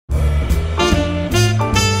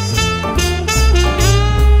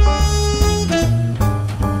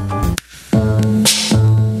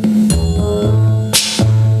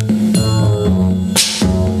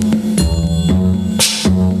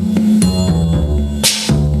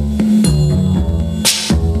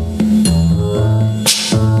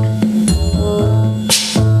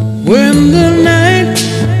When the night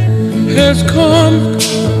has come,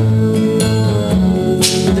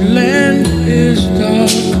 the land is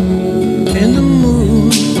dark, and the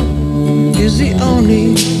moon is the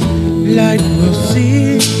only light we'll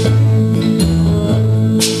see.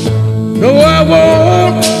 No, I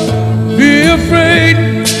won't be afraid.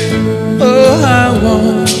 Oh, I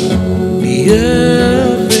won't be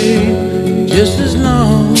afraid, just as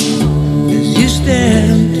long as you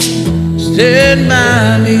stand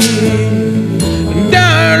by me.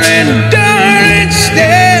 Darling, darling,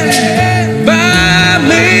 stand by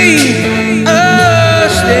me. Oh,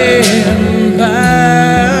 stand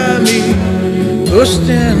by me. Oh,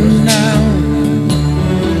 stand now.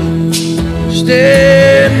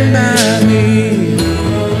 Stand by me.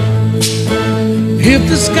 If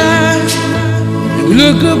the sky you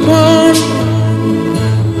look upon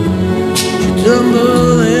should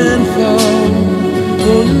tumble and fall,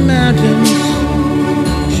 oh, the mountains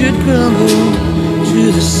should crumble to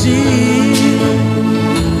the sea,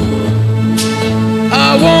 I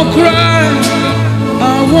won't cry, I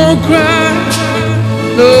won't cry.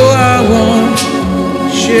 No, I won't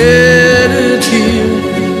shed a tear,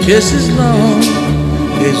 just as long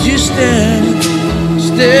as you stand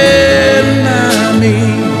by me.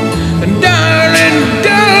 And darling,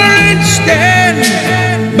 darling, stand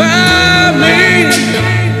by me.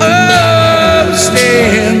 Oh,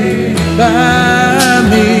 stand by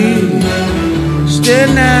me.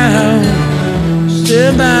 Stand now,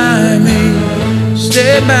 stand by me,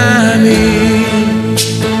 stand by